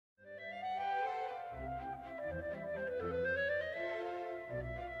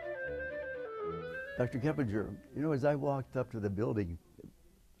Dr. Goeppinger, you know, as I walked up to the building,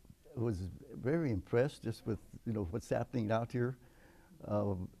 I was very impressed just with, you know, what's happening out here.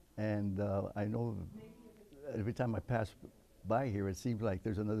 I know every time I pass by here, it seems like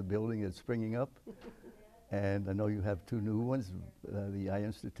there's another building that's springing up. And I know you have two new ones, the Eye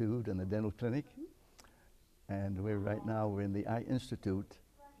Institute and the Dental Clinic. And right now we're in the Eye Institute.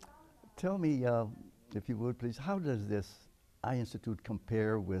 Tell me, if you would please, how does this Eye Institute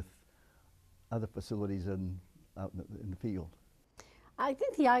compare with other facilities out in the field? I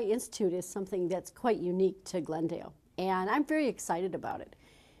think the Eye Institute is something that's quite unique to Glendale, and I'm very excited about it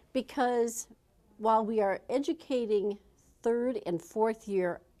because while we are educating third and fourth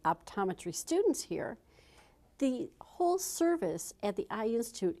year optometry students here, the whole service at the Eye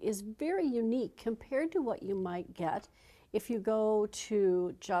Institute is very unique compared to what you might get if you go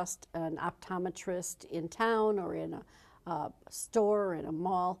to just an optometrist in town or in a store or in a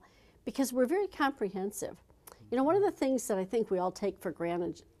mall, because we're very comprehensive. You know, one of the things that I think we all take for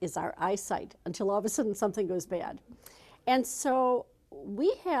granted is our eyesight until all of a sudden something goes bad. And so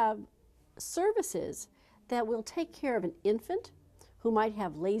we have services that will take care of an infant who might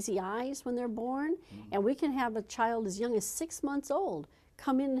have lazy eyes when they're born, and we can have a child as young as 6 months old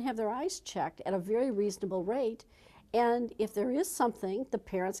come in and have their eyes checked at a very reasonable rate. And if there is something, the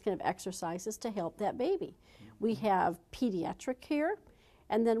parents can have exercises to help that baby. We have pediatric care,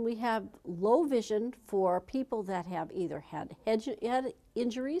 and then we have low vision for people that have either had head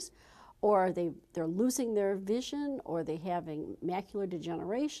injuries, or they're losing their vision, or they're having macular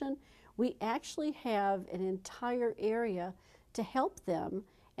degeneration. We actually have an entire area to help them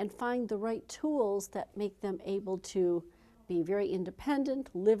and find the right tools that make them able to be very independent,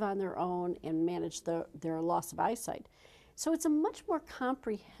 live on their own, and manage their loss of eyesight. So it's a much more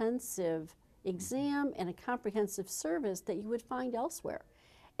comprehensive exam and a comprehensive service that you would find elsewhere.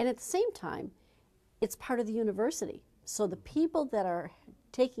 And at the same time, it's part of the university. So the people that are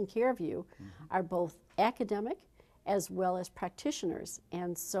taking care of you are both academic as well as practitioners.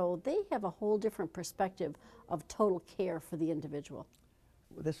 And so they have a whole different perspective of total care for the individual.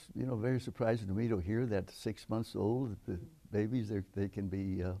 Well, that's, you know, very surprising to me to hear that 6 months old, the babies, they can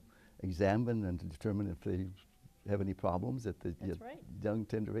be examined and to determine if they have any problems at the young,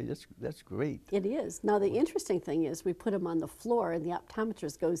 tender age. That's great. It is. Now, the interesting thing is we put them on the floor and the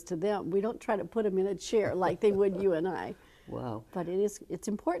optometrist goes to them. We don't try to put them in a chair like they would you and I. Wow. But it's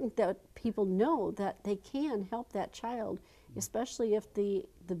important that people know that they can help that child, especially if the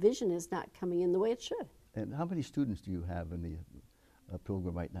vision is not coming in the way it should. And how many students do you have in the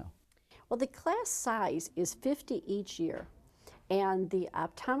program right now? Well, the class size is 50 each year. And the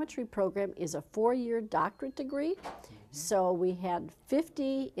optometry program is a 4-year doctorate degree. So we had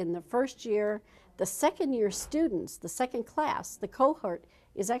 50 in the first year. The second year students, the second class, the cohort,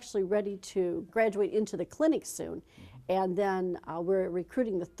 is actually ready to graduate into the clinic soon. And then we're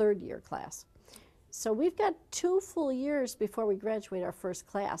recruiting the third year class. So we've got 2 full years before we graduate our first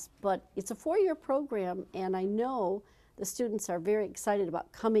class, but it's a 4-year program, and I know the students are very excited about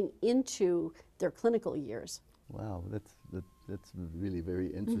coming into their clinical years. Wow, that's really very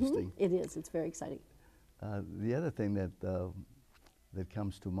interesting. It is. It's very exciting. The other thing that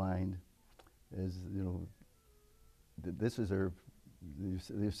comes to mind is, you know, this is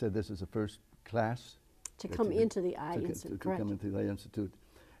you said this is the first class to come into the Eye Institute. To come into the Eye Institute.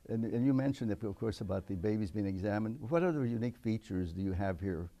 And you mentioned, of course, about the babies being examined. What other unique features do you have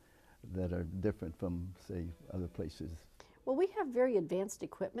here that are different from, say, other places? Well, we have very advanced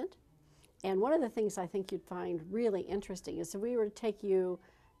equipment. And one of the things I think you'd find really interesting is if we were to take you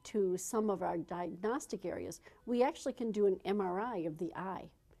to some of our diagnostic areas, we actually can do an MRI of the eye.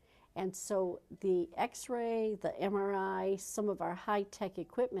 And so the X-ray, the MRI, some of our high-tech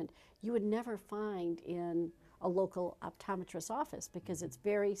equipment, you would never find in a local optometrist's office because it's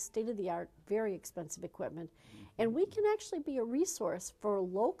very state-of-the-art, very expensive equipment. And we can actually be a resource for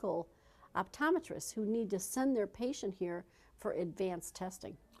local optometrists who need to send their patient here for advanced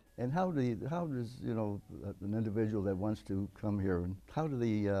testing. And how does, you know, an individual that wants to come here, and how do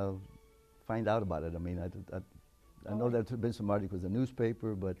they find out about it? I mean, I know there's been some articles in the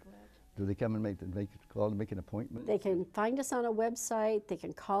newspaper, but do they come and make a call and make an appointment? They can find us on a website. They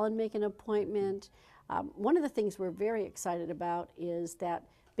can call and make an appointment. One of the things we're very excited about is that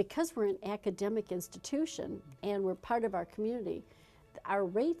because we're an academic institution and we're part of our community, our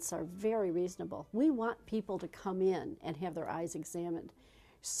rates are very reasonable. We want people to come in and have their eyes examined.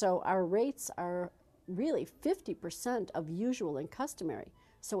 So our rates are really 50% of usual and customary.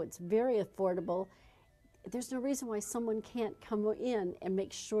 So it's very affordable. There's no reason why someone can't come in and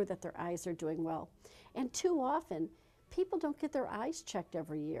make sure that their eyes are doing well. And too often, people don't get their eyes checked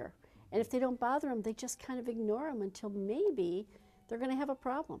every year. And if they don't bother them, they just kind of ignore them until maybe they're going to have a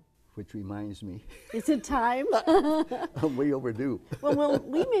problem. Which reminds me, Is it time? I'm way overdue. Well,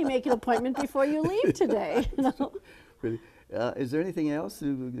 we may make an appointment before you leave today. Really. Is there anything else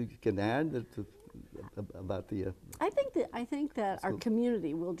you can add about the? I think that our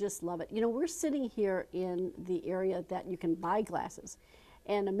community will just love it. You know, we're sitting here in the area that you can buy glasses,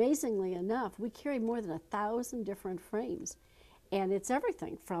 and amazingly enough, we carry more than 1,000 different frames, and it's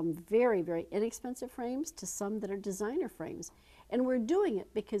everything from very, very inexpensive frames to some that are designer frames. And we're doing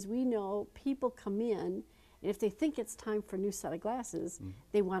it because we know people come in, and if they think it's time for a new set of glasses,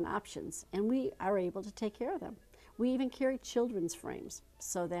 they want options, and we are able to take care of them. We even carry children's frames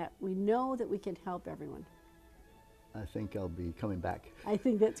so that we know that we can help everyone. I think I'll be coming back. I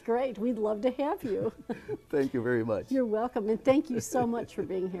think that's great. We'd love to have you. Thank you very much. You're welcome, and thank you so much for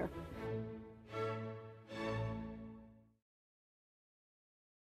being here.